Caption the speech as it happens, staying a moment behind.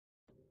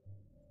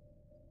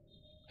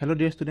Hello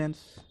dear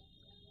students,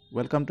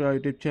 welcome to our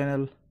YouTube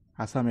channel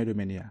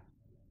Assamese.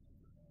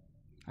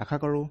 আশা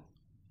কৰোঁ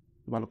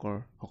তোমালোকৰ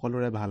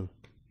সকলোৰে ভাল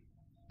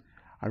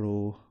আৰু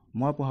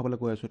মই পঢ়াবলৈ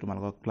গৈ আছোঁ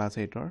তোমালোকক class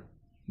 8ৰ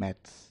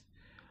maths.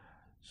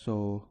 So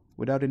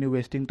without any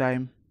wasting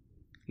time,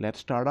 let's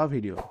start our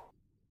video.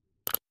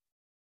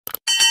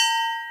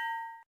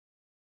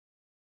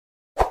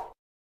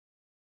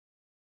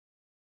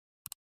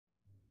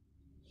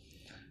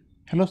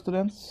 Hello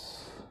students,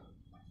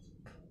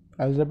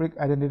 Algebraic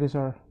Identities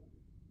or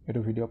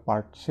etu video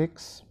part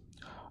 6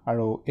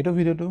 আৰু etu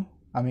video to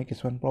আমি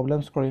কিছুমান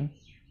problems কৰিম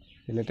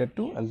related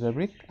to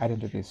algebraic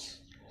identities.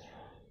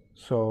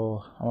 So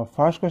our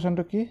first question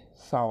to ki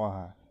sawa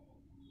hai.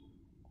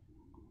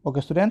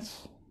 Okay students,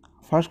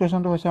 first question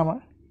to hoise amar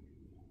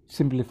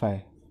simplify.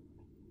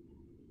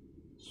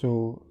 So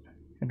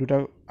duta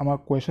amar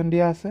question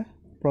dia ase,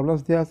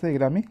 problems dia ase,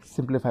 ekta ami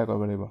simplify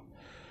koribo lagibo.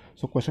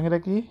 So question eta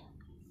ki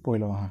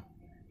poilo ha.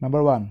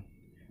 Number 1,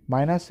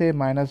 minus a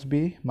minus b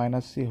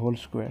minus c whole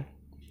square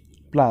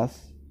plus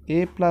a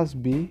plus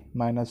b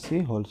minus c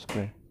whole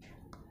square.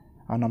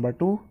 And number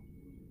 2,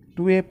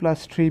 2a plus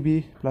 3b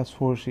plus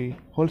 4c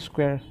whole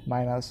square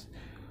minus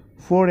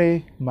 4a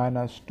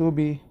minus 2b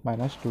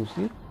minus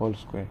 2c whole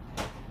square.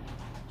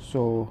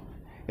 So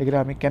egra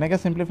ami keneke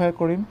simplify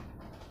korim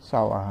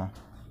sao aha.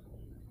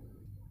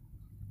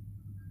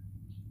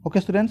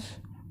 Okay students,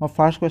 my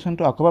first question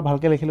to akoba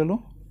bhalke likhi lolu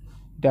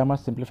eta amar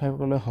simplify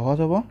korole সহজ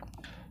হ'ব.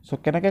 So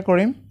keneke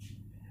korim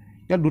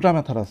ইয়াৰ দুটা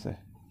method আছে.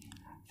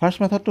 First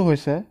method to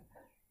হৈছে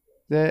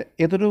যে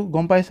এটোটো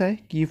গম পাইছাই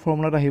কি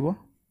ফর্মুলাত আহিব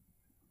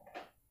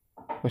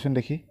question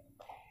দেখি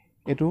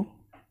এটো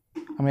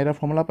আমি এটা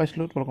ফর্মুলা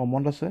পাইছিলো তোমালোকৰ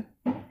মনত আছে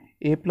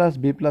a plus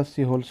b plus c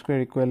whole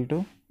square equal to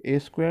a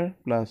square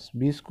plus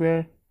b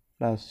square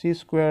plus c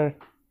square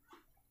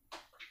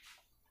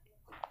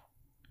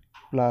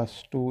plus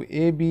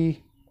 2ab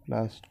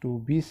plus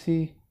 2bc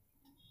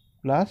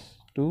plus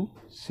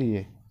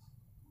 2ca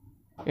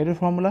এটো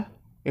ফর্মুলা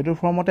এটো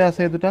ফর্মতে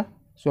আছে দুটা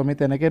সো আমি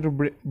তেনেকে এটো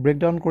ব্রেক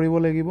ডাউন কৰিব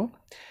লাগিব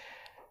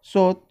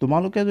সো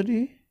তোমালোকে যদি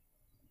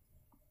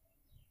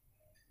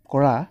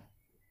কৰা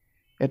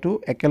এটো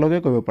একেলগে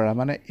কৰিব পাৰা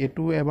মানে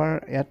এটো এবাৰ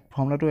ইয়াত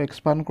ফৰ্মুলাটো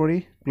এক্সপান্ড কৰি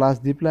প্লাস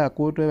দি প্লাই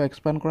আকৌ এটো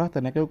এক্সপান্ড কৰা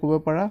তেনেকৈ কৰিব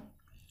পাৰা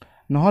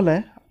নহলে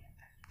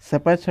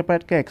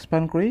সেপাৰেট কে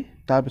এক্সপান্ড কৰি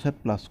তাৰ পিছত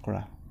প্লাস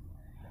কৰা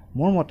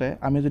মোৰ মতে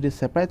আমি যদি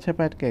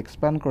সেপাৰেট কে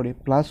এক্সপান্ড কৰি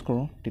প্লাস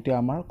কৰো তেতিয়া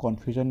আমাৰ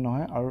কনফিউজন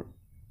নহয় আৰু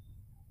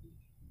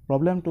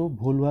প্ৰবলেমটো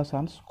ভুল হোৱা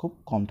চান্স খুব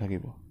কম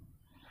থাকিব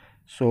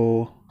সো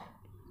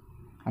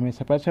আমি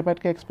সেপাৰেট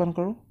কে এক্সপান্ড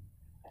কৰো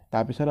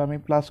তাৰ পিছত আমি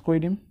প্লাস কৰি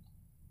দিম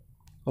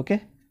ওকে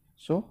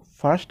So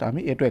first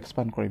আমি এটো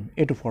এক্সপান্ড কৰিম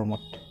এটো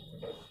ফৰ্মত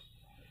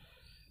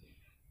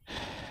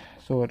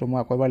সো এটো মই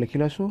আকবাৰ লিখি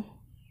লৈছো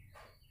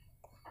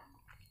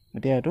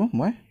এতিয়া এটো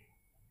মই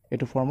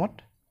এটো ফৰ্মত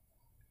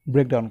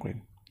ব্ৰেক ডাউন কৰিম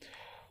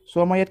সো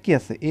আমাৰ ইয়াত কি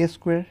আছে a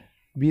square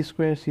b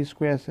square c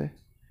square আছে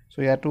সো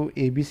ইয়াটো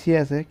abc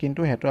আছে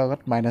কিন্তু হেটো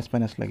আগত মাইনাস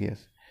লাগি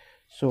আছে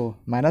সো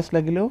মাইনাস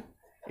লাগিলেও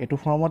এটো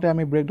ফৰ্মতে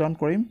আমি ব্ৰেক ডাউন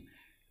কৰিম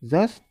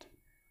জাস্ট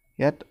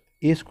ইয়াত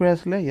a স্কয়াৰ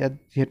আসলে ইয়াত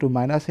যেটো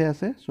মাইনাস a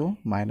আছে so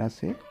minus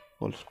a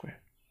whole square.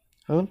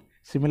 Well,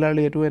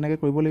 similarly, eto enake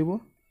koribo lagibo.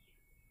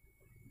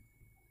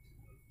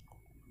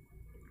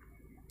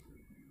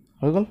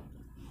 Hogol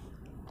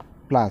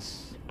plus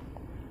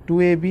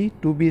 2ab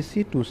 2bc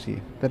 2c.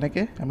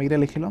 Teneke ami eta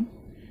likhilom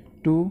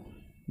 2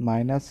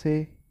 minus a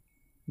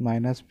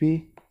minus b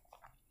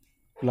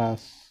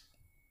plus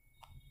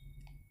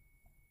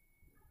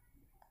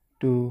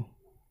 2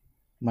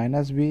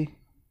 minus b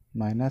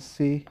minus c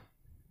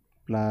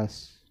plus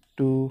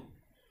 2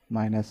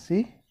 minus c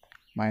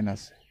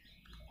minus a.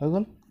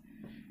 Hogol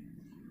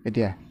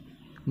এতিয়া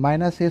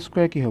minus a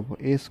square কি হ'ব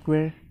a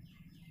square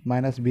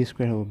minus b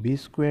square হ'ব b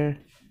square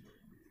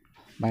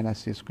minus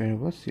c square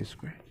হ'ব c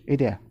square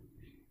এতিয়া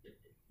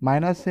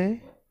minus a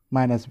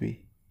minus b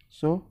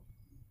so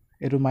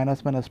এটো minus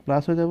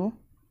plus হৈ যাব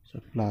so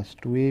plus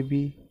 2ab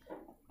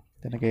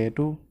তেনেকে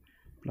এটো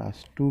plus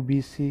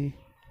 2bc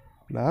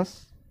plus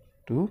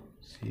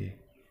 2ca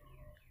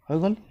হৈ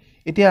গল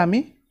এতিয়া আমি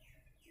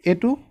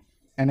এটো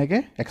এনেকে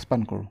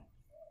এক্সপান্ড কৰো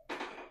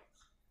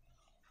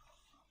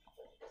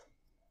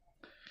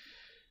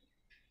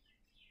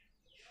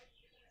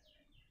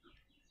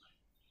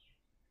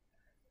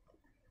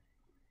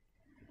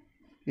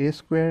a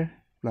square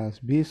plus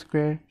b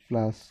square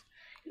plus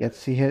yet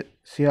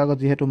c আগত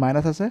যেহেতু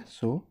মাইনাস আছে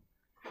so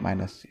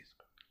minus c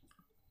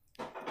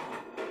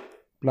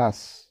plus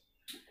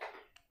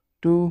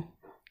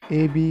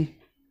 2ab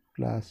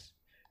plus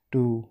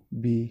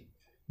 2b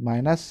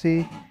minus c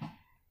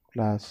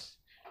plus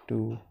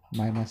 2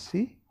 minus c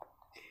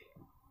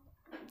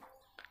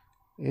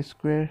a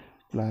square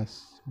plus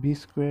b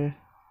square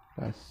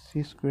plus c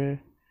square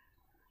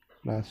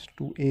plus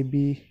 2ab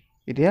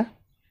এতিয়া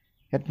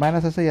yet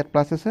minus আছে yet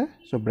plus আছে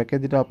so bracket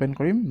dita open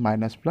korim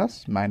minus plus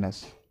minus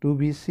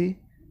 2bc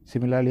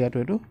similarly ato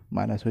etu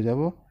minus হৈ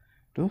যাব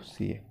to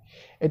ca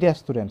etia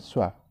students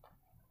soa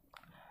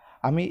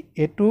আমি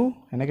এটো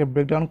এনেকে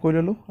break down কৰি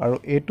ললো আৰু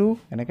এটো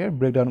এনেকে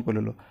ব্ৰেক ডাউন কৰি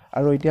ললো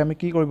আৰু এতিয়া আমি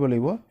কি কৰিব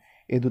লাগিব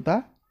এই দুটা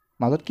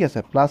মাজত কি আছে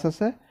প্লাস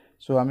আছে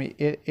সো আমি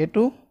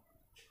এটো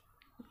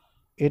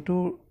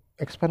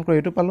এক্সপ্যান্ড কৰি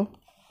এটো পালো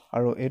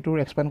আৰু এটো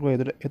এক্সপ্যান্ড কৰি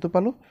এটো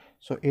পালো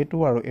সো এটো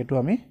আৰু এটো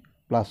আমি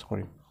প্লাস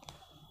কৰিম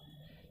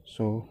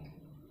so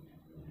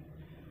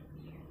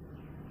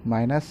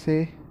minus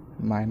a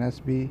minus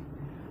b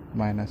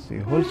minus c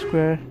whole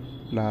square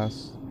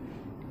plus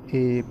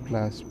a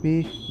plus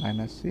b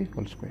minus c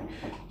whole square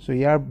so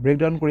year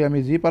breakdown কৰি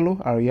আমি জি পালো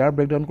আৰু ইয়াৰ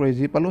ব্ৰেকডাউন কৰি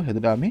জি পালো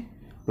হেতুটা আমি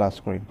প্লাস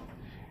কৰিম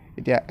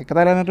এতিয়া একটা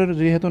লাইনটো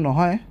যি হেতু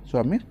নহয় সো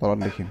আমি তলত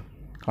লিখিম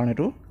কাৰণ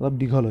এটো অলপ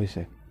দীঘল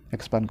হৈছে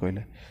এক্সপান্ড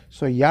কৰিলে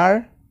সো ইয়াৰ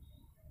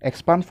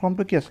এক্সপান্ড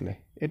ফৰ্মটো কি আছিল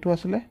এটো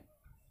আছিল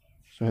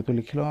সো হেতু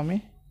লিখিলো আমি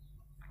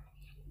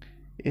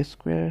a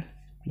square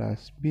plus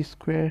b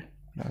square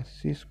plus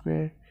c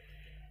square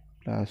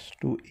plus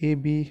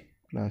 2ab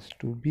plus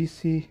 2bc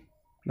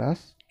plus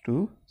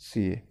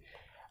 2ca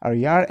আৰু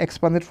ইয়াৰ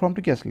এক্সপান্ডেড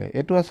ফৰ্মটো কি আছিল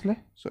এটো আছিল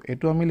সো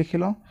এটো আমি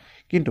লিখিলো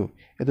কিন্তু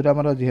এটোটা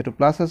আমাৰ যেহেতু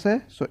প্লাস আছে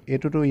সো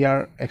এটোটো ইয়াৰ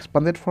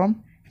এক্সপান্ডেড ফৰ্ম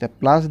এটা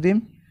প্লাস দিম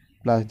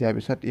প্লাস দিয়াৰ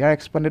পিছত ইয়াৰ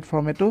এক্সপান্ডেড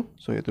ফৰ্ম এটো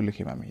সো এটো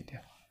লিখিম আমি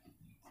এতিয়া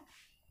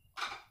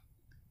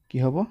কি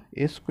হ'ব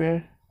a square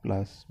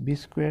plus b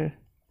square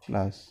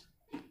plus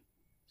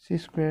c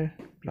square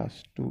plus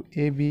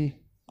 2ab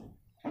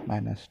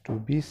minus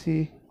 2bc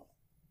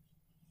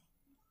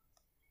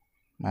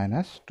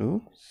minus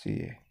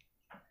 2ca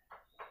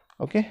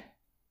okay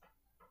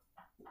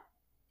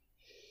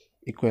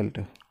equal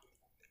to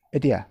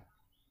এতিয়া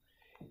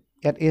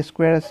ইয়াত a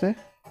square আছে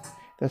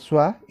তে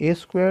সোয়া a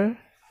square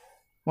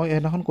মই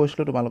এনাখন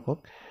কৈছিলো তোমালোকক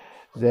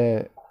যে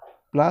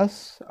প্লাস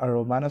আৰু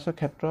মাইনাসৰ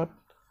ক্ষেত্ৰত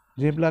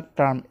যিবিলাক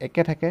টাৰ্ম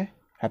একে থাকে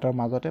হেতৰ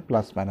মাজতে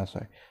প্লাস মাইনাস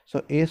হয় সো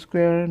a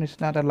square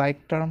নিচিনা এটা লাইক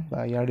টার্ম বা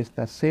ইয়াৰ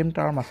নিচিনা সেম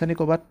টার্ম আছে নি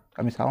কবাত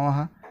আমি চাও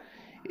আহা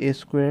a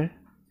square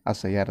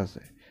আছে ইয়াত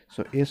আছে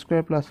so a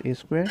square plus a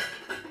square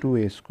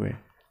 2a square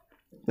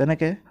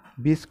তেনেকে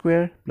b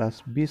square plus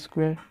b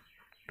square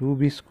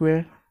 2b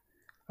square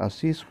plus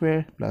c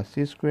square plus c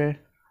square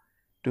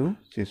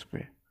 2c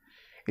square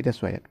এটা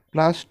সোয়া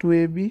plus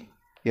 2ab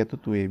ইয়াতো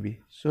 2ab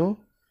so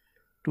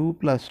 2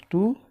 plus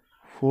 2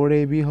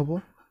 4ab হ'ব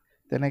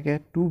তেনেকে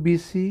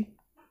 2bc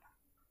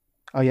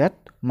আৰু ইয়াত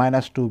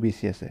minus 2bc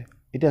আছে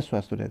এটা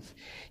সোয়া students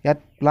ইয়াত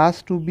plus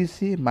 2bc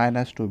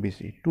minus 2bc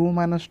 2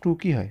 minus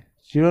 2 কি হয়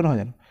 0 নহয়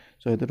জানো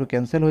সো এটো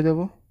ক্যান্সেল হৈ যাব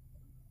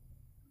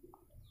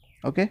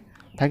ওকে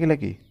থাকিলে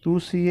কি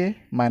 2ca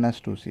minus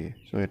 2ca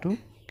সো এটো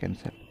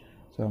ক্যান্সেল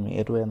সো আমি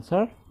এটো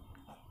आंसर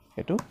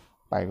এটো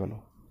পাই গলো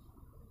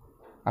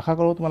আশা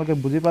কৰো তোমালোকে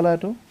বুজি পালা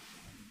এটো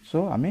সো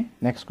আমি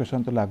নেক্সট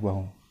কোৱেশ্চনটো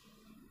লাগবাহু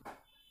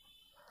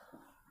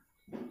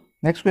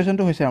নেক্সট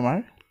কোৱেশ্চনটো হৈছে আমাৰ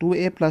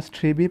 2a plus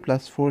 3b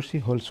plus 4c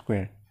whole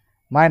square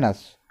minus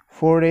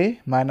 4a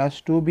minus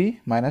 2b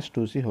minus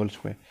 2c whole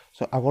square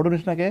so আগৰটো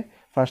নিচিনাকে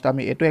ফাৰ্স্ট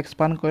আমি এটো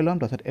এক্সপান্ড কৰিলাম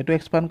তাৰছত এটো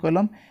এক্সপান্ড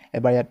কৰিলাম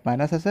এবাৰ ইয়াত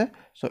মাইনাস আছে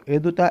সো এই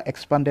দুটা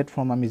এক্সপান্ডেড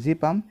ফৰ্ম আমি জি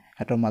পাম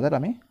হেতৰ মাজত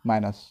আমি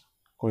মাইনাস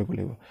কৰিব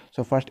লাগিব সো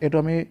ফাৰ্স্ট এটো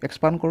আমি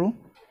এক্সপান্ড কৰো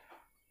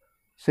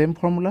সেম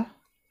ফর্মুলা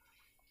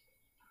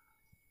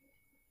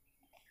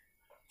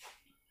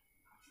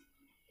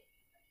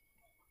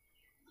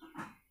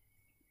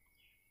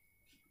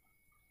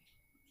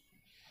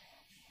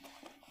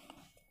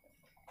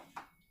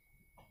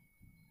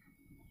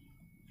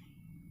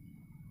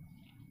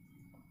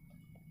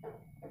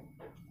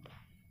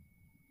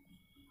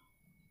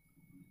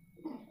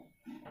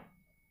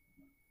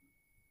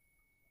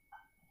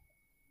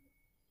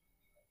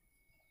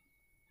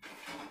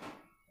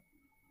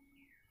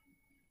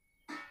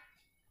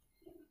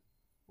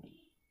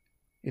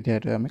এটা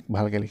আমি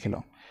ভালকে লিখিলো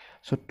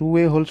সো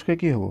 2a হোল স্কয়ার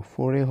কি হ'ব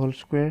 4a whole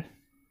square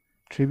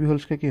 3b whole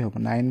square কি হ'ব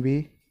 9b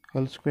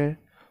whole square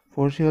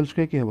 4c whole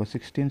square কি হ'ব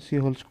 16c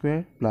whole square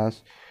plus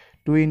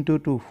 2 into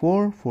 2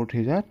 4 4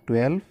 3 जा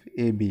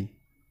 12ab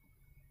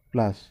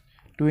plus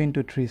 2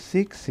 into 3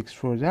 6 6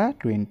 4 जा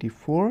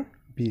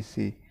 24bc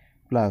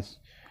plus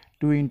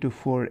 2 into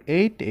 4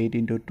 8 8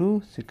 into 2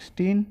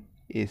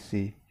 16ac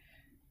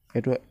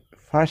এটো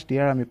ফার্স্ট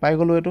ইয়ার আমি পাই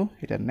গলো এটো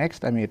এটা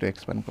নেক্সট আমি এটো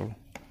এক্সপ্যান্ড কৰো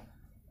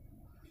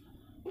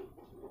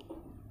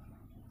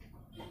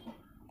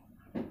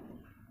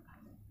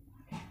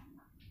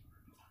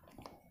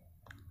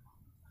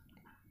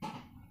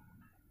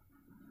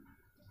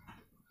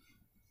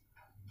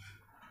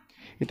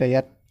এটা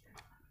ইয়াত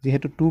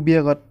যেহেতু 2b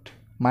আগত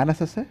মাইনাস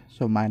আছে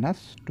সো মাইনাস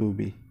 2b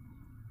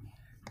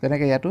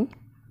তেনেকে ইয়াতো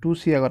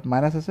 2c আগত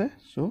মাইনাস আছে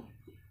so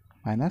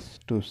minus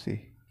 2c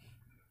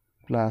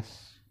plus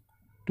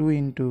 2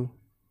 into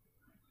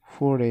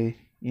 4a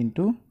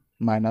into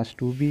minus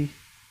 2b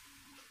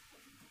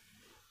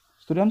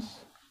students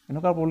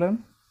এনেকুৱা প্ৰবলেম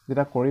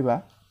যেটা কৰিবা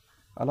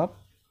অলপ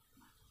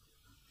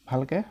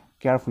ভালকে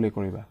কেয়াৰফুলি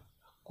কৰিবা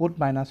কোড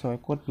মাইনাস হয়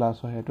কোড প্লাস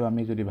হয় এটো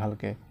আমি যদি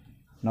ভালকে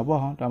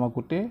নবহ তো আমাৰ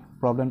গুটে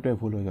প্ৰবলেমটো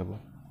ভুল হৈ যাব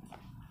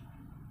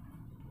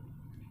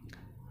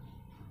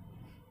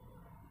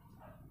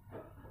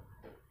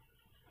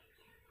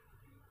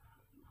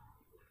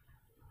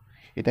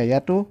এটা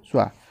ইয়াতো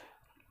সোয়া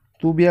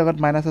 2b আগত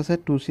মাইনাস আছে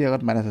 2c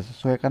আগত মাইনাস আছে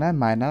সো একানে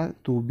মাইনাস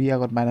 2b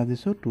আগত মাইনাস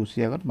দিছো 2c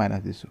আগত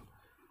মাইনাস দিছো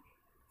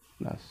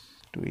plus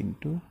 2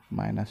 into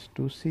minus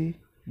 2c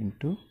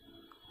into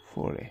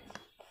 4a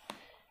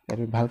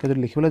এটো ভালকে যদি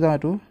লিখিবলৈ যাও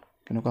এটো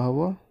কেনেকুৱা হ'ব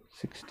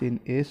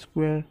 16a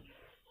square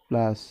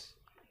plus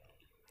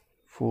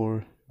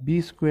 4b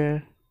square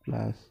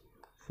plus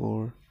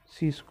 4c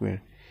square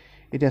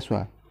এটা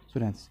সোয়া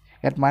স্টুডেন্টস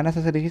ইয়াত মাইনাস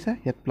আছে দেখিছা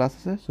ইয়াত প্লাস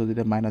আছে সো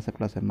যেটা মাইনাস আছে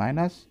প্লাস আছে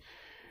মাইনাস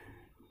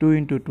 2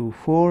 into 2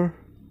 4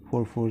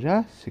 4 4 ja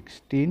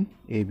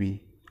 16ab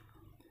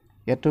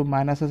ইয়াতো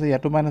মাইনাস আছে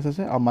ইয়াতো মাইনাস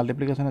আছে আৰু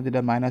মাল্টিপ্লিকেশন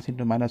যেটা মাইনাস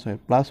ইনটু মাইনাস হয়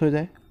প্লাস হৈ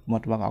যায় মই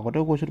তোমাক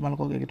আগতেও কৈছো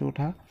তোমালোকক এইটো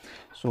কথা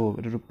সো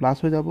এটো প্লাস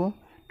হৈ যাব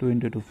 2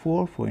 into 2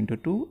 4 4 into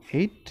 2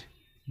 8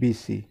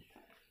 bc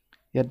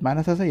ইয়াত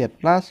মাইনাস আছে ইয়াত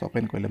প্লাস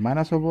ওপেন কৰিলে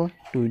মাইনাস হ'ব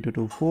 2 into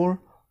 2 4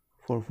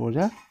 4 4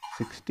 ja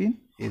 16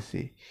 ac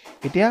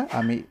এতিয়া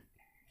আমি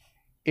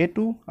a2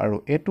 আৰু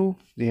a2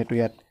 যেহেতু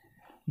ইয়াত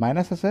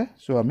মাইনাস আছে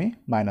সো আমি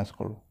মাইনাস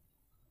কৰো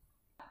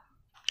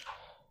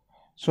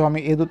সো আমি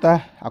এই দুটা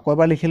আকৌ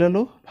এবাৰ লিখি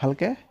ললো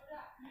ভালকে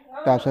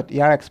তাৰপিছত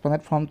ইয়াৰ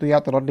এক্সপোনেন্ট ফৰ্মটো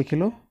ইয়াত তলত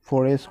লিখিলো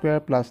 4a square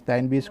plus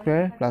 9b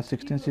square plus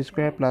 16c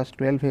square plus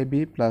 12ab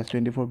plus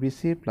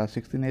 24bc plus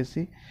 16ac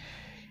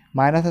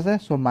minus আছে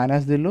সো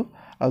মাইনাস দিলো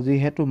আৰু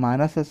যেহেতু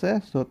মাইনাস আছে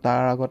সো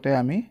তাৰ আগতে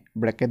আমি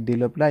ব্ৰেকেট দি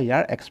লৈ পেলাই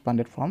ইয়াৰ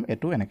এক্সপান্ডেড ফৰ্ম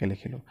এটো এনেকৈ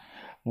লিখিলো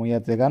মই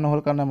ইয়াত জায়গা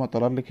নহল কাৰণে মই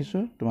তলত লিখিছো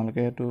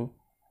তোমালোকে এটো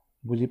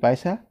বুজি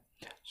পাইছা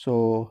সো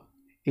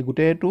এই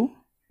গুটেটো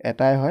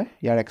এটাই হয়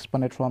ইয়াৰ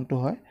এক্সপান্ডেড ফৰ্মটো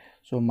হয়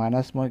সো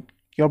মাইনাস মই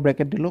কিয়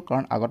ব্ৰেকেট দিলো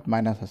কাৰণ আগত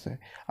মাইনাস আছে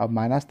আৰু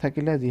মাইনাস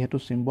থাকিলে যেহেতু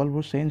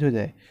সিম্বলবোৰ চেঞ্জ হৈ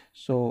যায়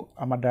সো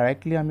আমাৰ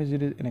ডাইৰেক্টলি আমি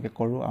যদি এনেকৈ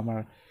কৰো আমাৰ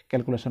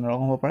ক্যালকুলেশন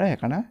ৰং হ'ব পাৰে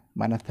সেইকাৰণে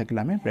মাইনাস থাকিলে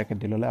আমি ব্ৰেকেট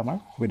দিললে আমাৰ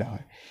সুবিধা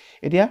হয়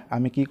এতিয়া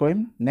আমি কি কৰিম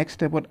নেক্সট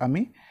স্টেপত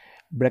আমি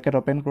ব্ৰেকেট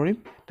ওপেন কৰিম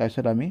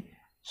তাৰপিছত আমি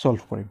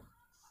সলভ কৰিম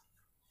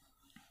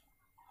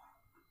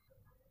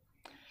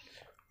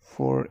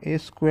 4a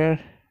square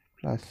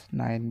plus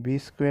 9b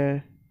square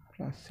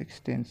plus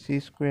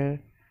 16c square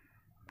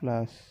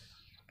plus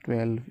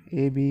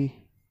 12ab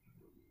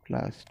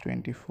plus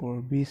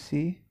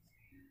 24bc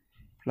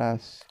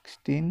plus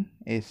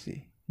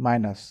 16ac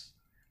minus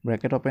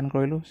bracket open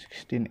কৰিলো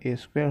 16a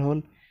square hall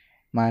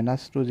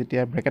minus to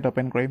যেতিয়া bracket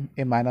open কৰিম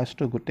এই minus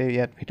to গুটে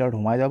ইয়াত ভিতৰত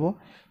সোমাই যাব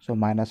সো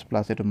minus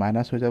plus এটো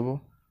minus হৈ যাব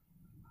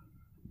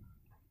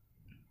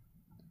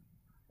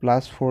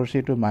plus 4c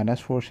to minus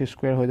 4c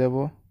square হৈ যাব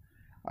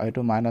আৰু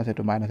এটো minus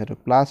এটো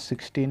plus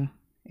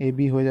 16ab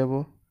হৈ যাব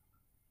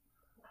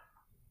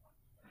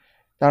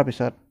তাৰ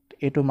পিছত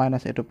এটো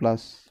minus এটো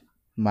plus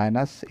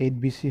minus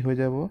 8bc হৈ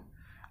যাব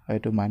আৰু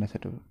এটো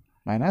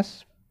minus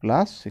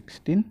plus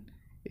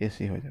 16ac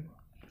হৈ যাব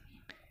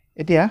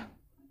এতিয়া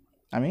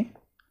আমি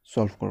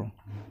সলভ কৰো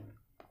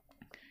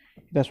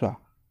এটা সোয়া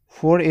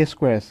 4a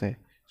square আছে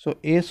সো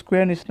a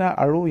square নিচিনা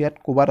আৰু ইয়াত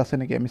কোবাত আছে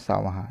নেকি আমি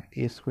চাও আহা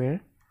a square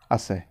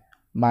আছে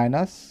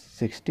minus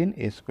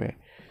 16a square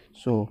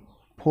so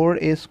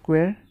 4a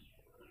square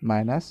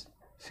minus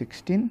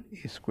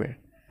 16a square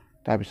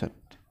তাৰ পিছত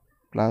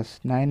plus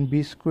 9b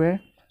square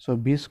so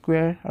b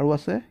square আৰু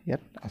আছে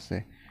ইয়াত আছে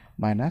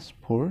minus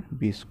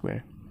 4b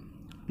square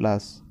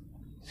plus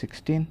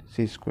 16c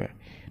square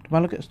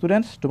তোমালোকে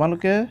স্টুডেন্টস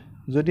তোমালোকে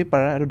যদি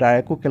পাৰা আৰু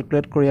ডাইৰেক্টলি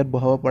ক্যালকুলেট কৰি ইয়াত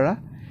বহাব পাৰা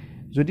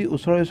যদি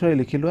ওচৰে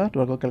লিখি লোৱা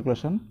তোমালোকৰ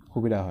ক্যালকুলেশন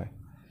সুবিধা হয়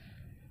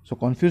সো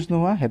কনফিউজ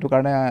নোহোৱা হেতু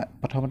কাৰণে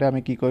প্ৰথমতে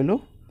আমি কি কৰিলো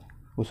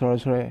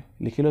ওচৰে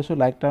লিখি লৈছো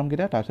লাইক টাৰ্ম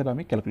কিটা তাৰপিছত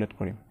আমি ক্যালকুলেট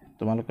কৰিম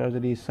তোমালোকৰ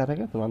যদি ইচ্ছা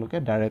থাকে তোমালোকে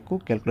ডাইৰেক্টলি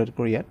ক্যালকুলেট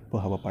কৰি ইয়াত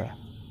বহাব পাৰা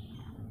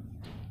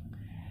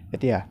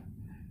এতিয়া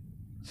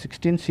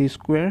 16c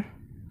square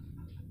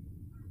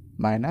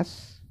minus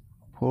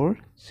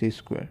 4c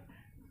square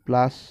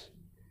plus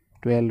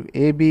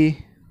 12ab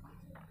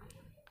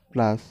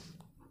plus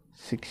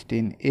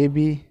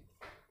 16ab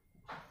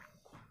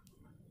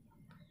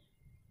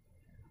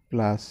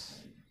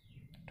plus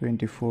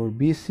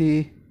 24bc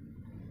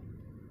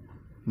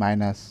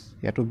minus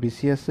yato bc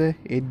আছে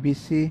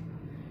 8bc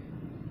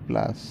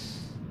plus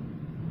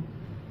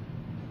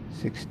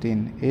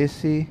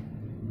 16ac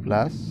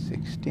plus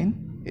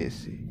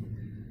 16ac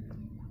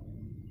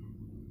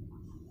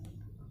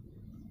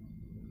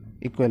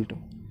equal to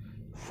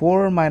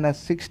 4 minus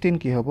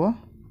 16 কি হ'ব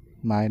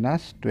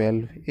minus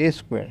 12a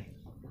square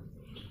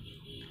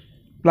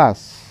plus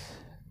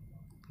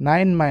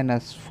 9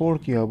 minus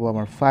 4 কি হ'ব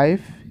আমাৰ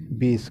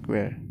 5b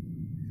square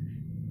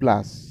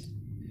plus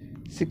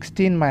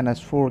 16 minus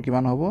 4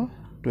 কিমান হ'ব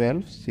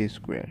 12c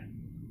square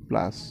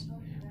plus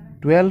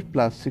 12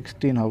 plus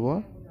 16 হ'ব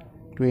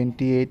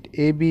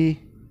 28ab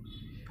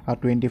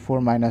আৰু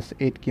 24 minus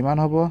 8 কিমান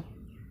হ'ব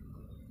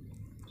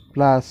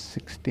plus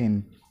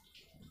 16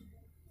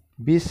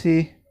 bc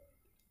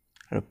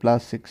আৰু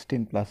plus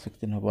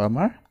 16 হ'ব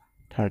আমাৰ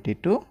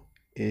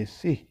 32ac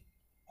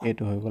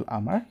এটো হৈ গল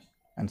আমাৰ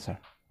आंसर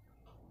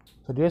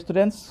সো ডিয়াৰ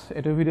ষ্টুডেন্টস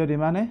এটো ভিডিও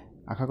দিমানে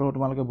আশা কৰো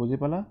তোমালোকে বুজি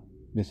পালা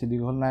বেছি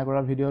দীঘল নাই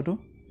কৰা ভিডিওটো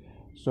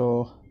সো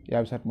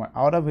ইয়াৰ পিছত মই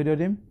আৰু এটা ভিডিও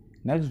দিম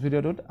নেক্সট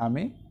ভিডিওটোত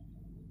আমি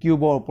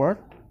কিউবৰ ওপৰত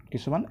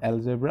কিছুমান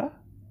এলজেব্ৰা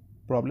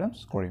প্ৰবলেমছ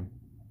কৰিম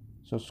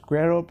সো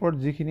স্কয়াৰৰ ওপৰত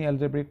যিখিনি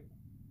এলজেব্ৰিক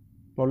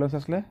প্ৰবলেমছ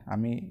আসলে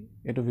আমি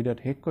এটো ভিডিওত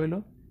শেষ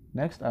কৰিলো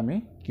নেক্সট আমি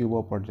কিউবৰ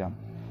ওপৰত যাম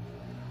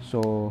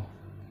so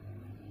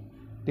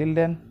till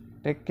then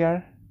take care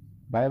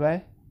bye bye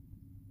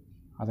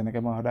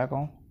যেনেকৈ মই সদায়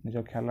কওঁ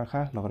নিজৰ খেয়াল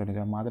ৰাখা লগতে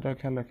নিজৰ মা দেউতাৰ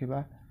খেয়াল ৰাখিবা।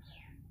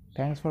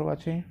 Thanks for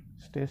watching.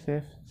 Stay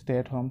safe, stay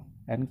at home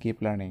and keep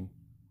learning.